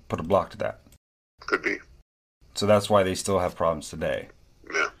Ginny put a block to that. Could be. So that's why they still have problems today.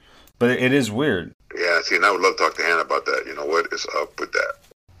 Yeah. But it is weird. Yeah, see, and I would love to talk to Hannah about that. What is up with that?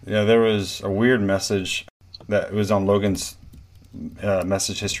 Yeah, there was a weird message that was on Logan's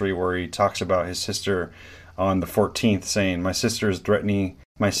message history where he talks about his sister on the 14th saying, my sister is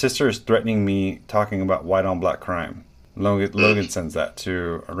threatening me talking about white on black crime. Logan sends that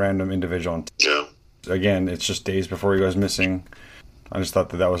to a random individual. Yeah. Again, it's just days before he goes missing. I just thought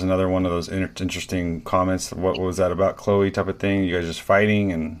that was another one of those interesting comments. What was that about Chloe type of thing? You guys just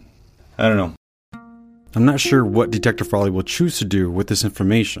fighting, and I don't know. I'm not sure what Detective Frawley will choose to do with this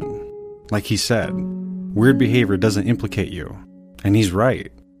information. Like he said, weird behavior doesn't implicate you. And he's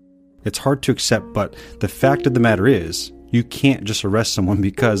right. It's hard to accept, but the fact of the matter is, you can't just arrest someone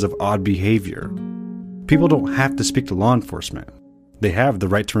because of odd behavior. People don't have to speak to law enforcement. They have the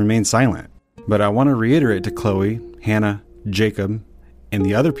right to remain silent. But I want to reiterate to Chloe, Hannah, Jacob, and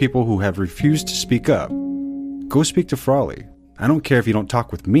the other people who have refused to speak up, go speak to Frawley. I don't care if you don't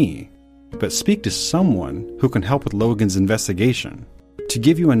talk with me, but speak to someone who can help with Logan's investigation. To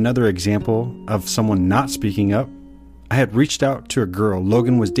give you another example of someone not speaking up, I had reached out to a girl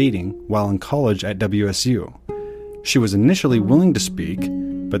Logan was dating while in college at WSU. She was initially willing to speak,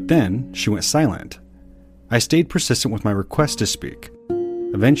 but then she went silent. I stayed persistent with my request to speak.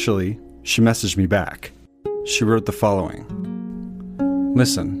 Eventually, she messaged me back. She wrote the following.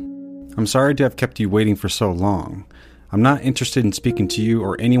 "Listen, I'm sorry to have kept you waiting for so long. I'm not interested in speaking to you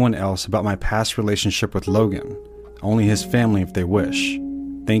or anyone else about my past relationship with Logan. Only his family if they wish.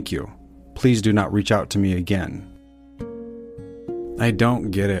 Thank you. Please do not reach out to me again." I don't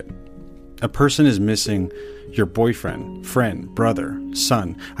get it. A person is missing your boyfriend, friend, brother,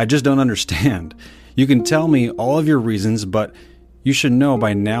 son. I just don't understand. You can tell me all of your reasons, but you should know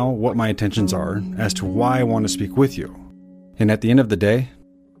by now what my intentions are as to why I want to speak with you. And at the end of the day,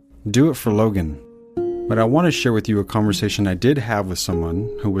 do it for Logan. But I want to share with you a conversation I did have with someone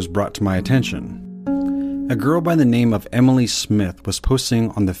who was brought to my attention. A girl by the name of Emily Smith was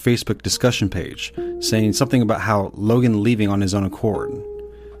posting on the Facebook discussion page, saying something about how Logan leaving on his own accord.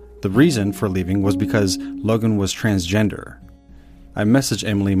 The reason for leaving was because Logan was transgender. I messaged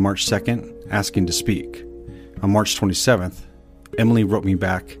Emily March 2nd, asking to speak. On March 27th, Emily wrote me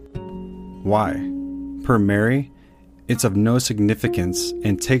back, "Why? Per Mary, it's of no significance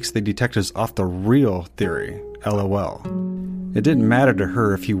and takes the detectives off the real theory, LOL. It didn't matter to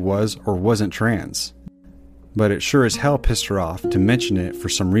her if he was or wasn't trans. But it sure as hell pissed her off to mention it for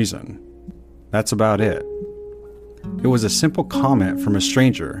some reason. That's about it." It was a simple comment from a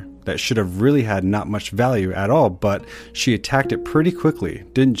stranger that should have really had not much value at all, but she attacked it pretty quickly,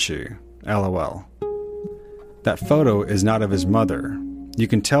 didn't she? LOL. That photo is not of his mother. You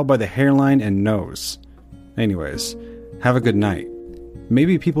can tell by the hairline and nose. Anyways, have a good night.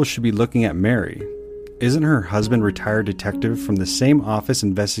 Maybe people should be looking at Mary. Isn't her husband retired detective from the same office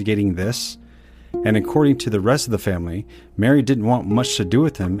investigating this? And according to the rest of the family, Mary didn't want much to do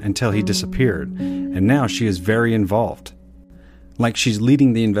with him until he disappeared, and now she is very involved. Like she's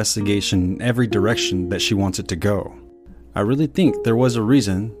leading the investigation in every direction that she wants it to go. I really think there was a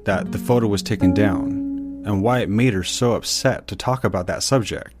reason that the photo was taken down, and why it made her so upset to talk about that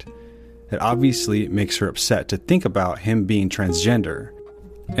subject. It obviously makes her upset to think about him being transgender.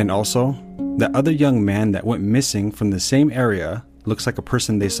 And also, that other young man that went missing from the same area looks like a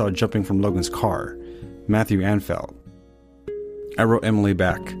person they saw jumping from Logan's car, Matthew Anfeld. I wrote Emily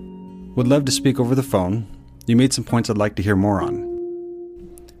back. Would love to speak over the phone. You made some points I'd like to hear more on.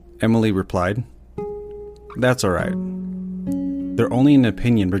 Emily replied, That's alright. They're only an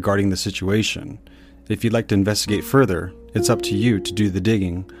opinion regarding the situation. If you'd like to investigate further, it's up to you to do the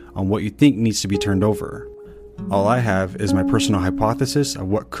digging on what you think needs to be turned over. All I have is my personal hypothesis of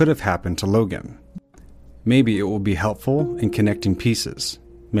what could have happened to Logan. Maybe it will be helpful in connecting pieces.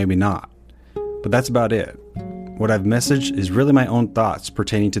 Maybe not. But that's about it. What I've messaged is really my own thoughts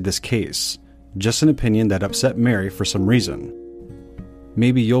pertaining to this case. Just an opinion that upset Mary for some reason.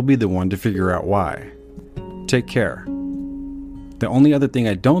 Maybe you'll be the one to figure out why. Take care. The only other thing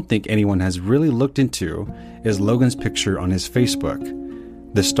I don't think anyone has really looked into is Logan's picture on his Facebook.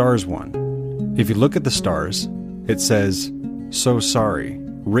 The stars one. If you look at the stars, it says, "So sorry,"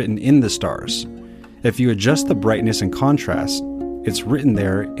 written in the stars. If you adjust the brightness and contrast, it's written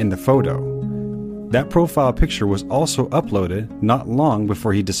there in the photo. That profile picture was also uploaded not long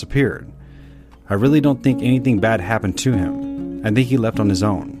before he disappeared. I really don't think anything bad happened to him. I think he left on his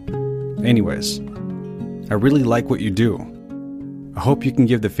own. Anyways, I really like what you do. I hope you can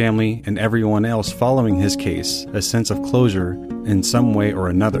give the family and everyone else following his case a sense of closure in some way or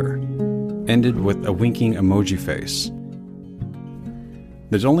another. Ended with a winking emoji face.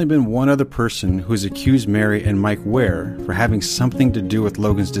 There's only been one other person who's accused Mary and Mike Ware for having something to do with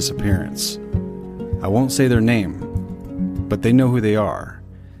Logan's disappearance. I won't say their name, but they know who they are.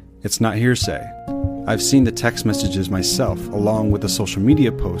 It's not hearsay. I've seen the text messages myself, along with the social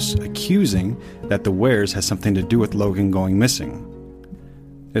media posts accusing that the Wares has something to do with Logan going missing.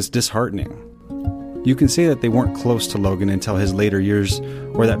 It's disheartening. You can say that they weren't close to Logan until his later years,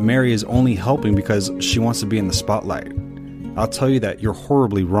 or that Mary is only helping because she wants to be in the spotlight. I'll tell you that you're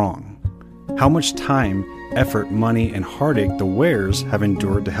horribly wrong. How much time, effort, money, and heartache the Wares have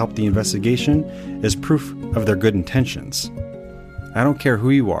endured to help the investigation is proof of their good intentions. I don't care who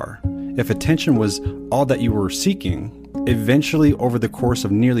you are. If attention was all that you were seeking, eventually over the course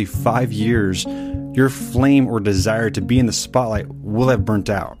of nearly 5 years, your flame or desire to be in the spotlight will have burnt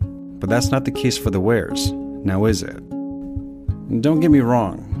out. But that's not the case for the Wares, now is it? And don't get me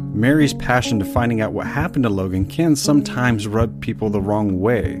wrong, Mary's passion to finding out what happened to Logan can sometimes rub people the wrong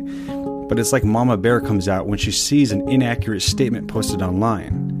way, but it's like Mama Bear comes out when she sees an inaccurate statement posted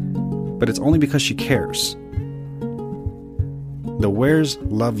online. But it's only because she cares. The Wares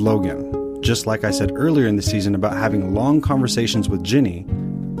love Logan. Just like I said earlier in the season about having long conversations with Ginny,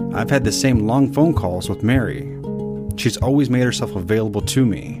 I've had the same long phone calls with Mary. She's always made herself available to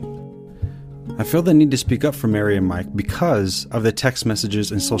me. I feel the need to speak up for Mary and Mike because of the text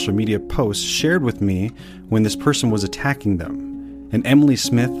messages and social media posts shared with me when this person was attacking them. And Emily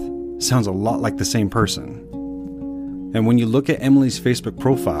Smith sounds a lot like the same person. And when you look at Emily's Facebook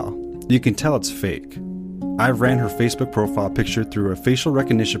profile, you can tell it's fake. I've ran her Facebook profile picture through a facial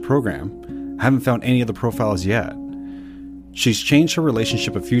recognition program. I haven't found any of the profiles yet. She's changed her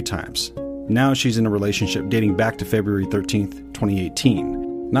relationship a few times. Now she's in a relationship dating back to February 13th,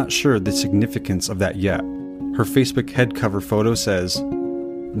 2018. Not sure the significance of that yet. Her Facebook head cover photo says,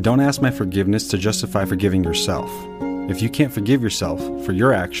 "Don't ask my forgiveness to justify forgiving yourself. If you can't forgive yourself for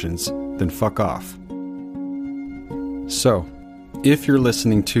your actions, then fuck off." So, if you're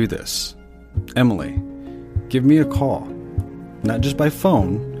listening to this, Emily, give me a call. Not just by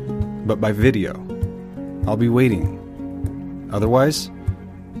phone, but by video. I'll be waiting. Otherwise,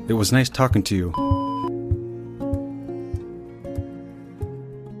 it was nice talking to you.